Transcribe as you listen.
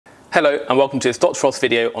Hello and welcome to this Dr. Frost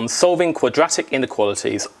video on solving quadratic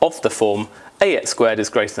inequalities of the form ax squared is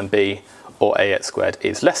greater than b or ax squared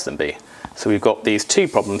is less than b. So we've got these two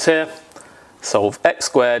problems here. Solve x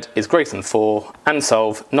squared is greater than 4 and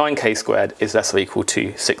solve 9k squared is less or equal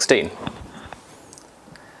to 16.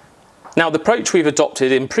 Now the approach we've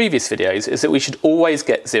adopted in previous videos is that we should always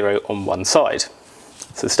get 0 on one side.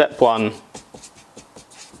 So step 1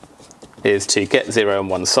 is to get 0 on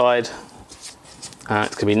one side.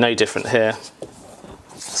 It's going to be no different here.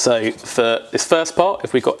 So for this first part,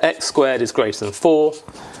 if we've got x squared is greater than 4,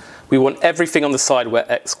 we want everything on the side where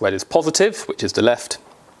x squared is positive, which is the left,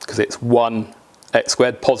 because it's 1 x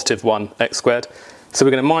squared, positive 1 x squared. So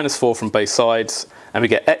we're going to minus 4 from both sides, and we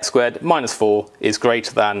get x squared minus 4 is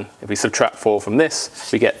greater than, if we subtract 4 from this,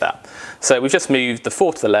 we get that. So we've just moved the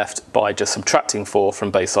 4 to the left by just subtracting 4 from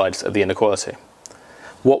both sides of the inequality.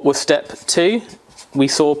 What was step 2 we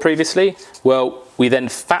saw previously? Well, we then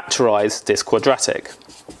factorise this quadratic.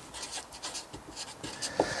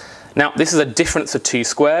 Now, this is a difference of two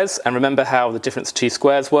squares, and remember how the difference of two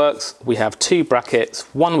squares works. We have two brackets,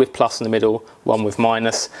 one with plus in the middle, one with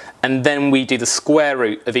minus, and then we do the square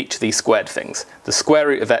root of each of these squared things. The square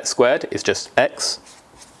root of x squared is just x,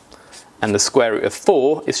 and the square root of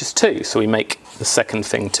 4 is just 2, so we make the second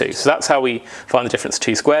thing 2. So that's how we find the difference of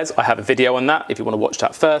two squares. I have a video on that if you want to watch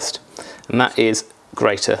that first, and that is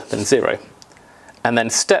greater than 0. And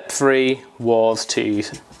then step 3 was to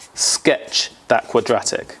sketch that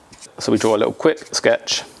quadratic. So we draw a little quick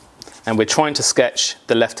sketch, and we're trying to sketch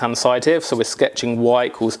the left-hand side here. So we're sketching y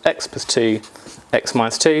equals x plus 2, x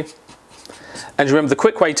minus 2. And remember, the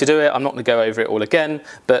quick way to do it, I'm not going to go over it all again,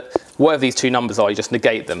 but whatever these two numbers are, you just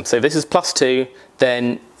negate them. So if this is plus 2,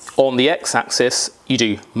 then on the x-axis, you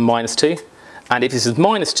do minus 2. And if this is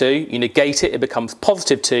minus 2, you negate it, it becomes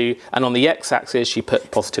positive 2, and on the x-axis you put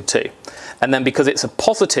positive 2. And then because it's a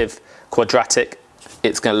positive quadratic,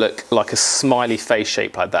 it's going to look like a smiley face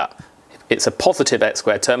shape like that. It's a positive x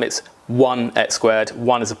squared term, it's 1 x squared,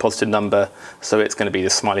 1 is a positive number, so it's going to be the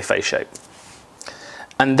smiley face shape.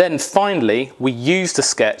 And then finally, we use the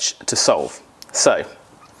sketch to solve. So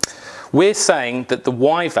we're saying that the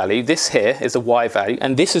y value, this here is the y value,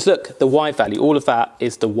 and this is, look, the y value, all of that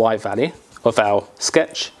is the y value of our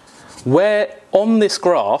sketch, where on this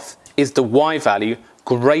graph is the y value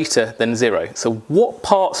greater than 0. So what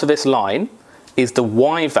parts of this line is the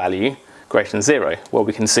y value greater than 0? Well,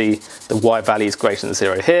 we can see the y value is greater than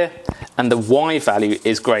 0 here, and the y value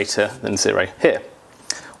is greater than 0 here.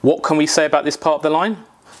 What can we say about this part of the line?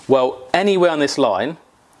 Well, anywhere on this line,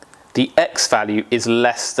 the x value is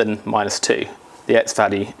less than minus 2. The x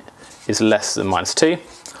value is less than minus 2.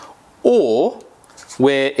 Or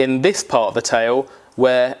we're in this part of the tail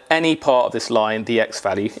where any part of this line, the x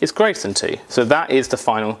value is greater than 2. So that is the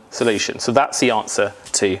final solution. So that's the answer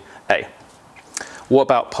to A. What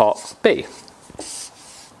about part B?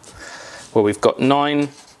 Well, we've got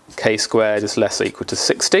 9k squared is less or equal to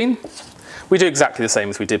 16. We do exactly the same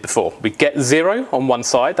as we did before. We get 0 on one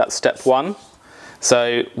side, that's step 1.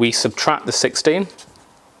 So we subtract the 16.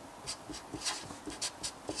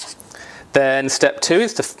 Then step 2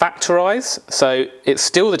 is to factorise. So it's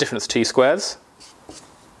still the difference of two squares.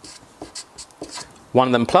 One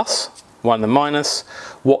of them plus, one of them minus.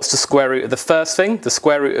 What's the square root of the first thing? The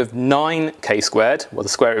square root of 9k squared. Well, the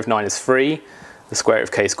square root of 9 is 3. The square root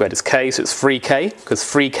of k squared is k, so it's 3k, because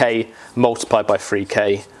 3k multiplied by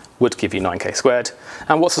 3k would give you 9k squared.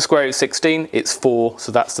 And what's the square root of 16? It's 4,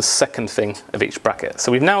 so that's the second thing of each bracket.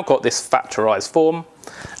 So we've now got this factorised form,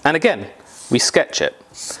 and again, we sketch it.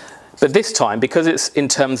 But this time, because it's in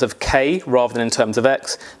terms of k rather than in terms of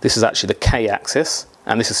x, this is actually the k-axis,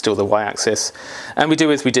 and this is still the y-axis. And we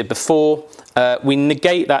do as we did before, we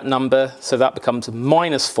negate that number, so that becomes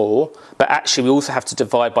minus 4, but actually we also have to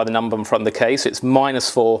divide by the number in front of the k, so it's minus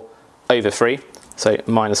 4 over 3, so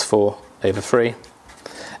minus 4 over 3.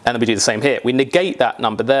 And then we do the same here. We negate that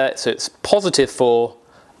number there, so it's positive 4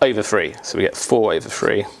 over 3, so we get 4 over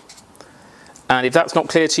 3. And if that's not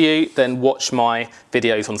clear to you, then watch my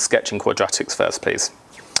videos on sketching quadratics first, please.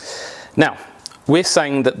 Now, we're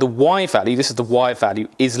saying that the y value, this is the y value,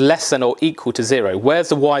 is less than or equal to 0. Where's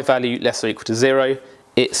the y value less or equal to 0?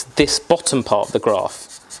 It's this bottom part of the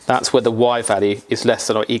graph. That's where the y value is less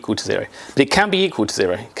than or equal to 0. But it can be equal to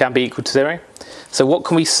 0. It can be equal to 0. So what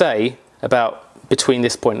can we say about between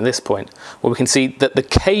this point and this point? Well, we can see that the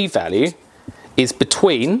k value is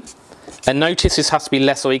between, and notice this has to be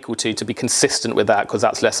less or equal to be consistent with that, because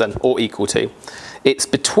that's less than or equal to. It's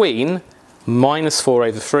between minus 4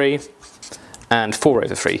 over 3 and 4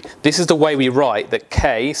 over 3. This is the way we write that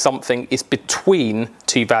k, something, is between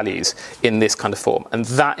two values in this kind of form, and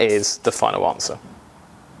that is the final answer.